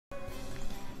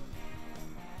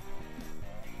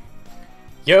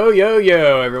Yo, yo,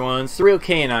 yo, everyone.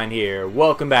 Surrealcanine here.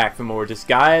 Welcome back for more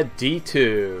Disgaea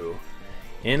D2.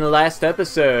 In the last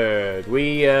episode,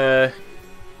 we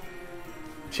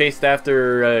chased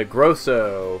after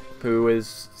Grosso, who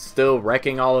is still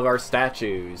wrecking all of our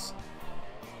statues.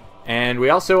 And we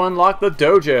also unlocked the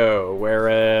dojo,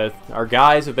 where our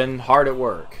guys have been hard at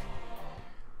work.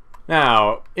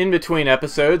 Now, in between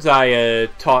episodes, I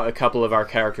taught a couple of our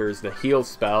characters the heal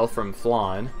spell from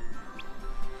Flan.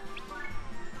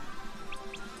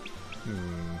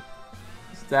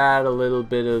 Is that a little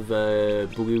bit of a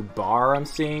blue bar I'm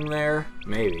seeing there?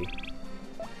 Maybe.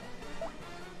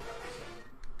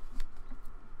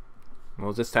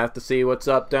 We'll just have to see what's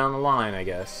up down the line, I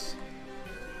guess.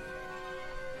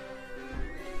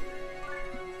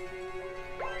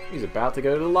 He's about to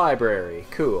go to the library.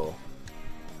 Cool.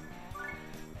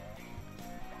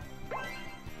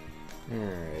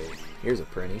 Alright, here's a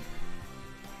printy.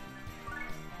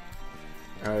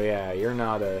 Oh yeah, you're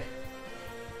not a...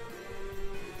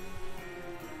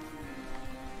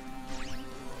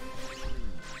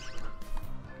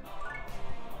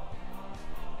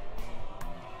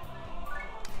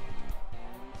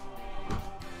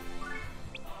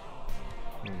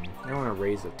 I want to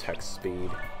raise the text speed.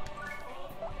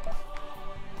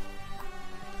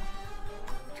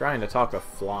 Trying to talk a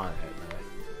Flan at me.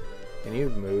 Can you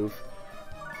move?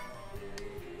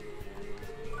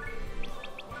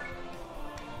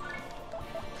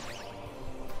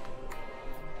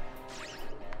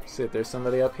 See if there's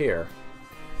somebody up here.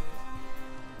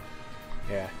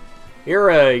 Yeah.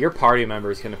 Your party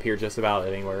members can appear just about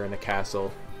anywhere in the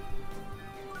castle.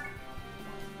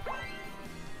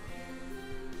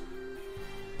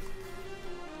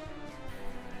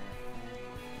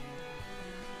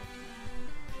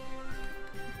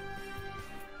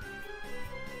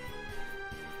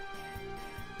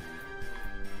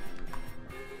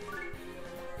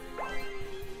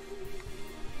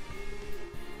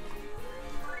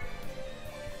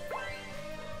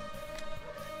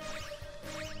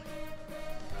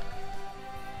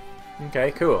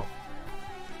 Okay, cool.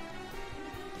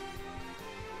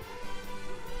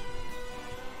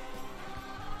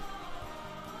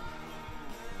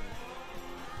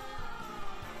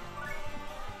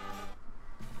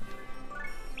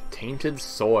 Tainted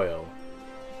Soil.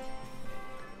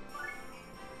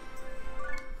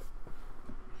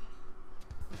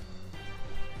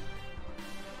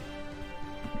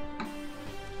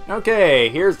 Okay,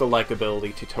 here's the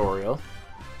likability tutorial.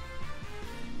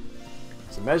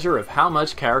 It's a measure of how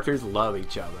much characters love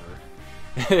each other.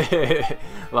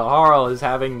 Laharl is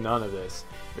having none of this.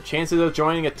 Their chances of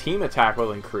joining a team attack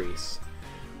will increase.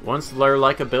 Once their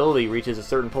likability reaches a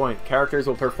certain point, characters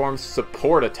will perform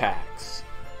support attacks.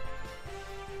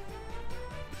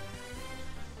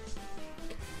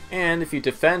 And if you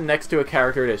defend next to a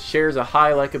character that shares a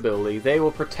high likability, they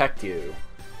will protect you.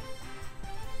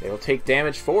 They will take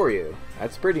damage for you.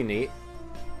 That's pretty neat.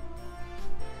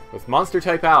 With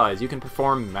monster-type allies, you can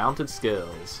perform mounted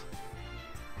skills.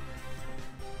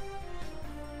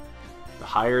 The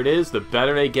higher it is, the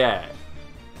better they get.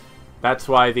 That's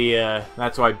why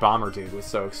Bomber Dude was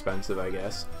so expensive, I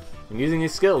guess. And using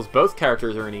these skills, both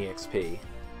characters earn EXP.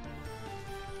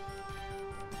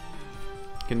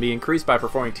 Can be increased by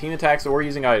performing team attacks or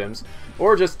using items,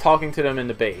 or just talking to them in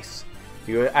the base. If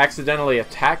you accidentally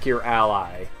attack your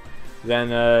ally, then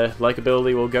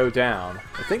likability will go down.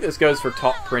 I think this goes for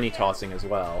printy tossing as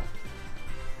well.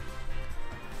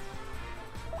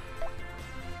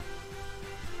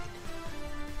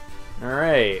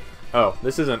 Alright. Oh,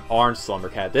 this is an orange slumber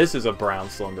cat. This is a brown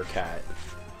slumber cat.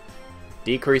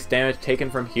 Decreased damage taken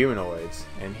from humanoids.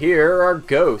 And here are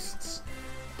ghosts.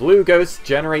 Blue ghosts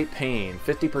generate pain.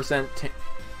 50%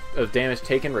 of damage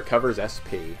taken recovers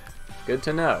SP. Good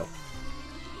to know.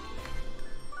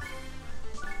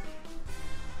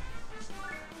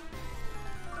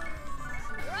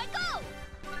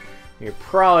 You're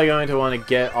probably going to want to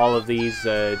get all of these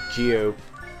geo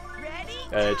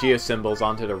symbols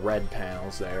onto the red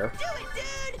panels there. Do it,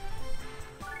 dude!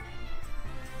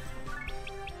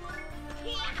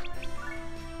 Yeah.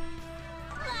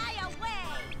 Fly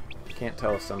away! Can't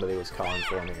tell if somebody was calling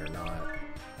for me or not.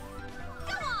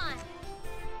 Come on!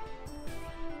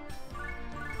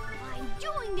 I'm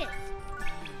doing this!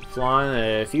 Flan,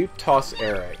 if you toss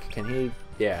Eric, can he...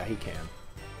 Yeah, he can.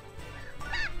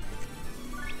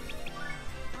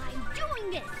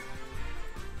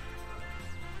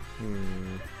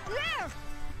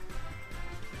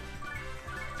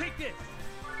 Take this.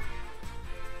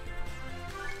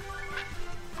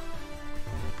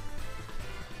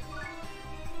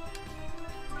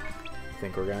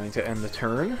 think we're going to end the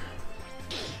turn.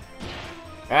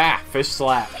 Ah, fish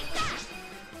slap.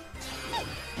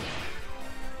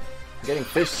 I'm getting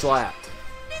fish slapped.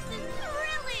 This is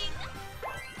thrilling!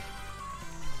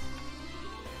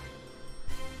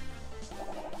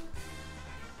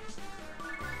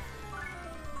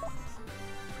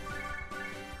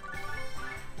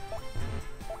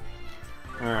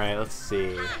 Alright, let's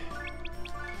see.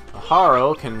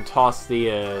 Haro can toss the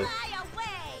Fly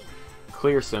away!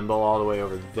 clear symbol all the way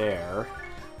over there.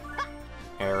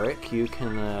 Eric, you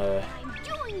can I'm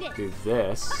doing this! do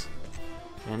this.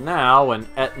 And now, when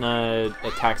Etna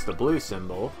attacks the blue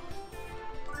symbol,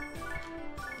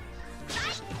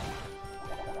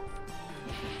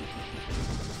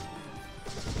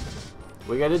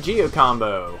 we get a Geo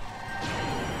combo.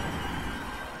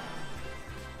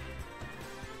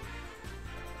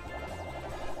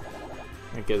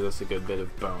 That gives us a good bit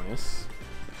of bonus.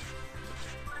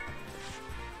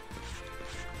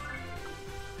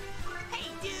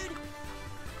 Hey, dude!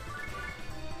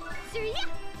 Surya!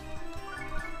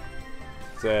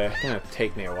 It's gonna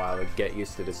take me a while to get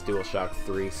used to this DualShock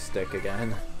 3 stick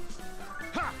again.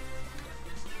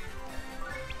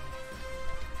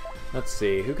 Let's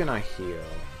see, who can I heal?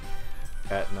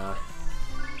 Etna.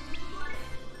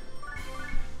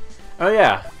 Oh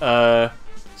yeah,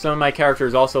 some of my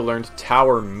characters also learned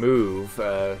Tower Move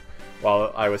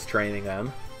while I was training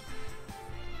them.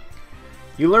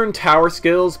 You learn tower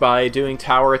skills by doing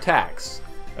tower attacks.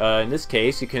 In this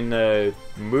case, you can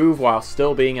move while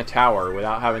still being a tower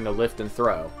without having to lift and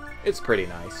throw. It's pretty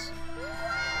nice.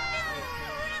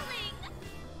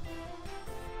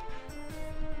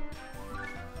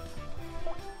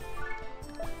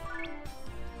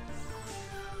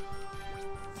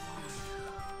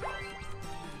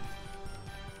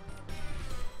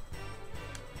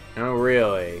 Oh,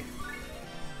 really?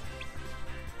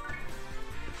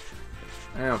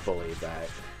 I don't believe that.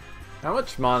 How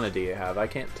much mana do you have? I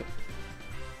can't...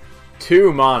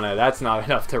 2 mana, that's not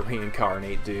enough to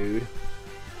reincarnate, dude.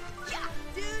 Yeah,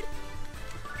 dude!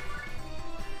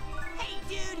 Hey,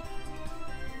 dude!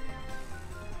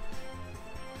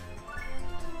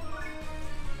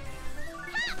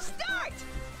 Start!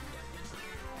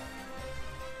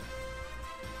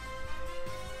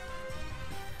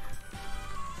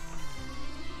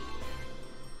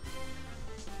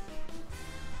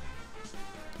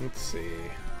 Let's see.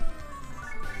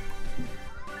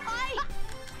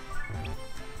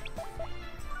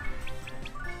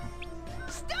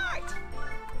 Start!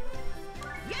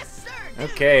 Yes, sir!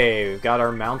 Okay, we've got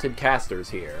our mounted casters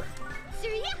here.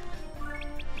 Surya!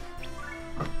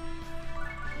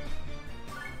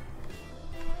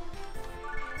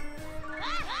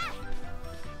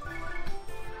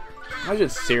 I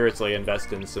should seriously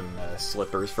invest in some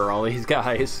slippers for all these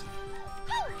guys.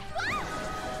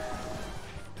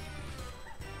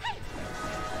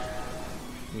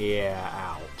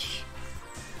 Yeah, ouch.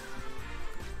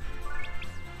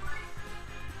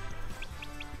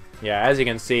 Yeah, as you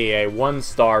can see, a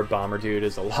 1-star bomber dude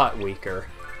is a lot weaker.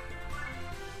 Are you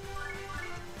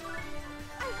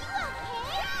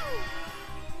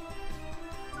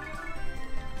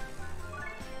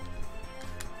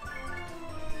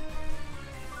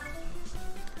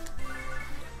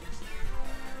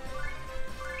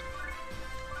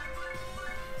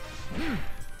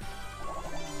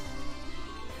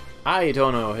okay?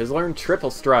 Aitono has learned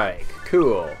Triple Strike.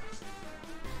 Cool.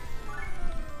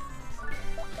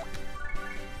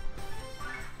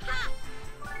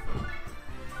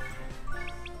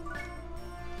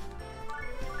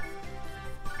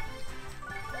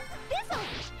 This'll...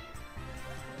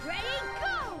 Ready,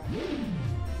 go!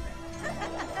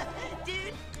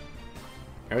 Dude!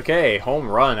 Okay, home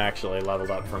run actually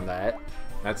leveled up from that.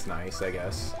 That's nice, I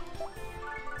guess.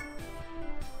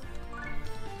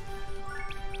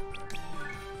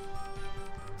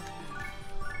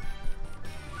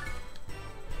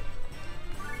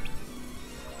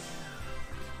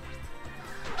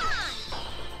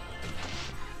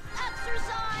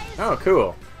 Exercise! Oh,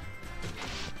 cool.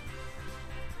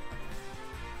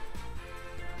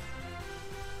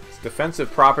 Its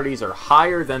defensive properties are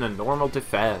higher than a normal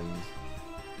defend.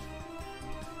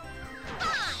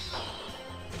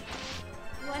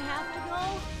 Do I have to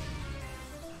go?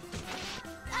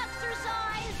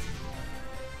 Exercise!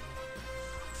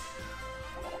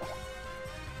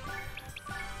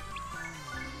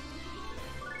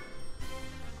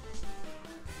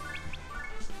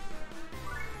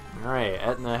 Alright,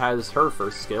 Etna has her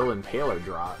first skill, Impaler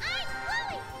Drop.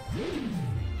 I'm willing!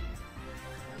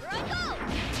 Here I go!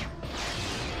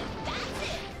 That's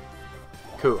it!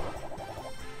 Cool.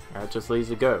 That just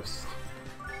leaves a ghost.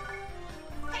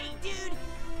 Hey, dude!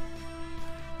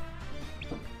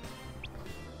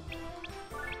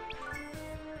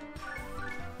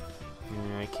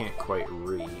 can't quite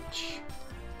reach.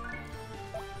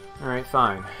 Alright,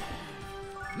 fine.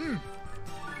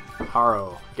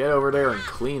 Haro, get over there and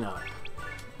clean up.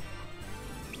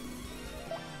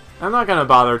 I'm not gonna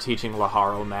bother teaching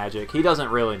Laharo magic. He doesn't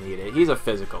really need it. He's a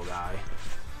physical guy.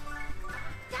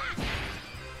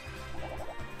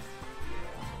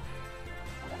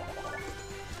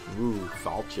 Ooh,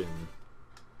 Falchion.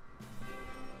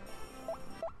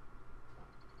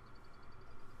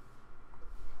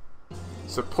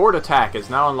 Support attack is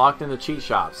now unlocked in the cheat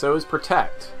shop. So is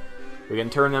protect. We can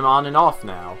turn them on and off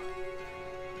now.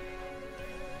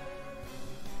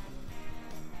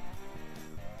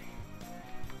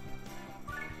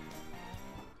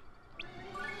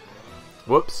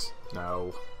 Whoops.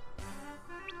 No.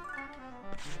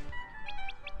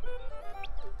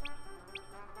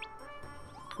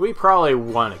 We probably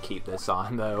want to keep this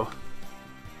on, though.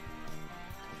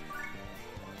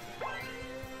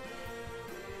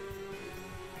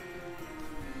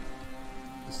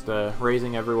 Just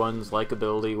raising everyone's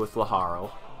likability with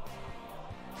Laharo.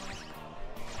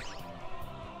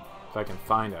 If I can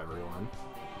find everyone.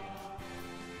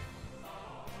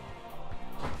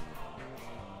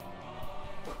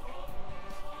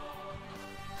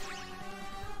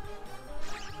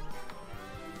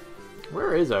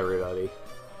 Where is everybody?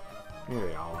 Here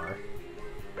they all are.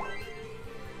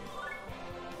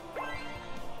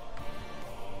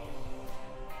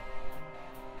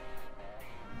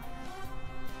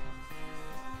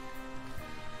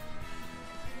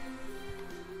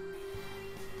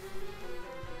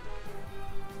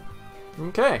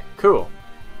 Okay, cool.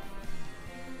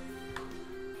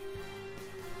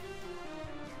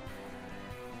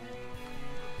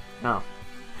 Oh,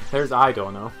 there's I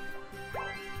don't know.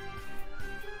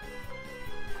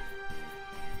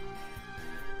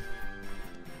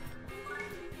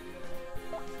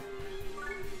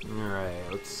 Alright,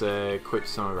 let's equip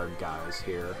some of our guys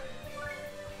here.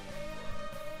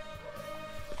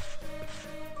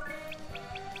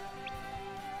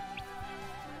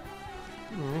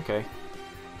 Okay.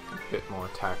 A bit more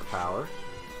attack power.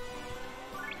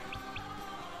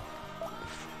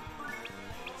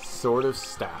 Sort of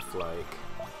staff-like.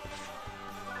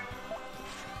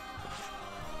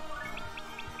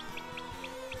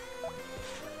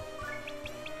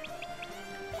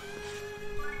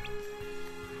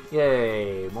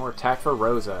 Yay! More attack for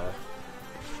Rosa.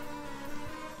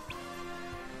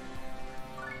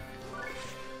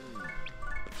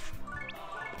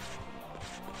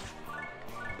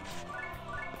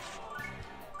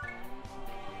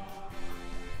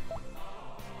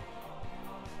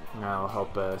 Now I'll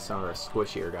help some of our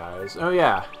squishier guys. Oh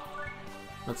yeah!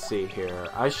 Let's see here.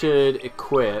 I should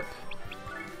equip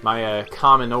my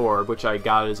common orb, which I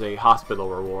got as a hospital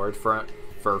reward for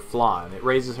Flan. It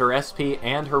raises her SP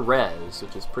and her res,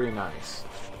 which is pretty nice.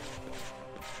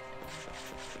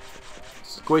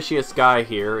 Squishiest guy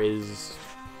here is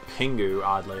Pingu,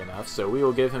 oddly enough, so we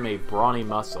will give him a brawny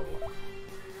muscle.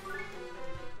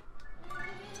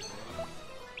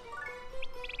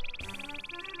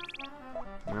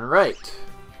 Alright.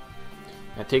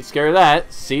 That takes care of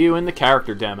that. See you in the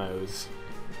character demos.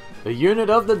 The unit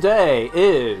of the day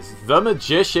is the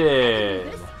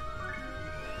Magician.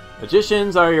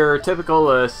 Magicians are your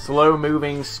typical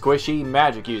slow-moving, squishy,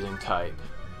 magic-using type.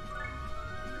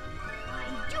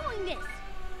 I'm doing this!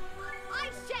 I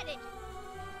said it!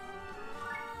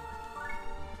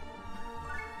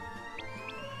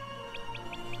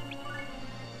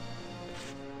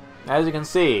 As you can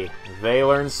see, they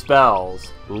learn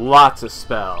spells. Lots of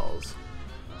spells.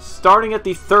 Starting at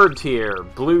the 3rd tier,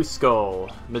 Blue Skull,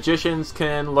 Magicians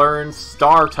can learn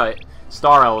star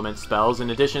element spells in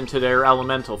addition to their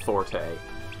elemental forte.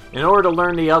 In order to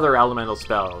learn the other elemental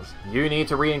spells, you need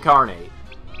to reincarnate,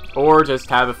 or just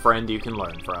have a friend you can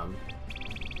learn from.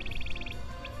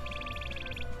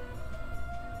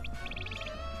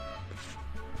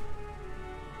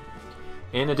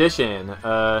 In addition,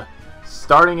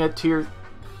 starting at tier...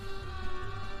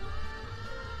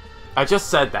 I just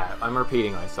said that. I'm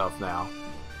repeating myself now.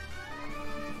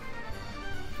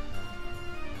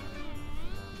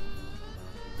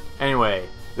 Anyway,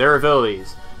 their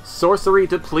abilities. Sorcery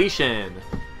Depletion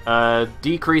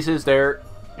decreases their...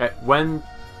 when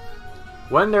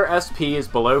their SP is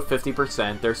below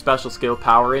 50%, their special skill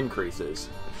power increases.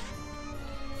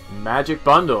 Magic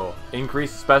Bundle.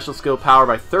 Increase special skill power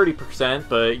by 30%,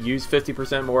 but use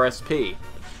 50% more SP.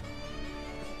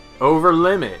 Over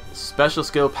Limit. Special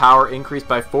skill power increased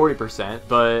by 40%,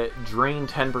 but drain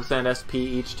 10% SP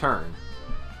each turn.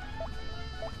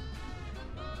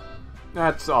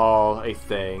 That's all a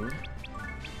thing.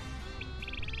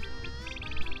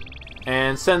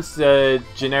 And since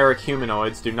generic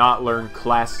humanoids do not learn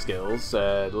class skills,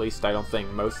 at least I don't think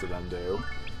most of them do,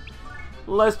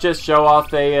 let's just show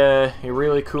off a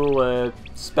really cool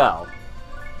spell.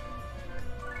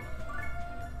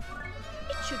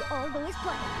 It should all go as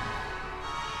planned.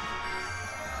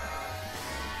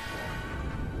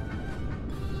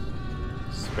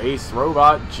 Space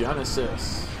Robot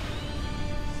Genesis.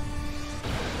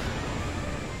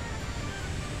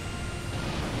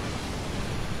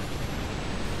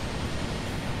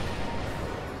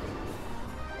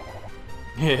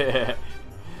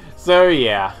 So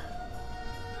yeah,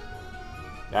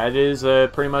 that is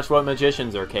pretty much what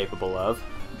magicians are capable of.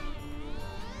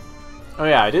 Oh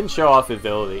yeah, I didn't show off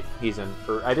ability.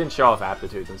 I didn't show off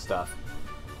aptitudes and stuff.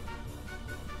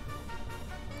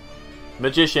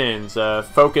 Magicians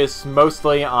focus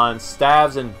mostly on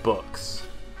staves and books,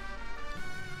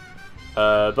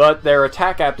 but their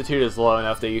attack aptitude is low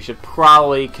enough that you should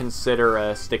probably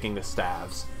consider sticking to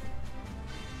staves.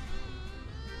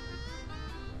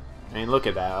 I mean, look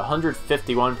at that,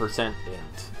 151%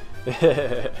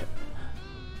 int.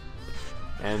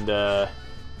 And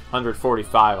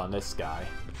 145 on this guy.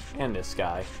 And this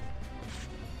guy.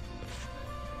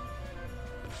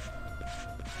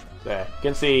 There. You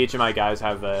can see each of my guys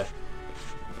have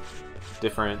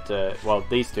different, well,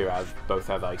 these two both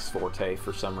have like Forte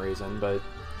for some reason, but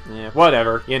yeah,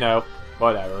 whatever, you know,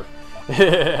 whatever.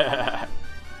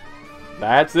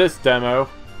 That's this demo.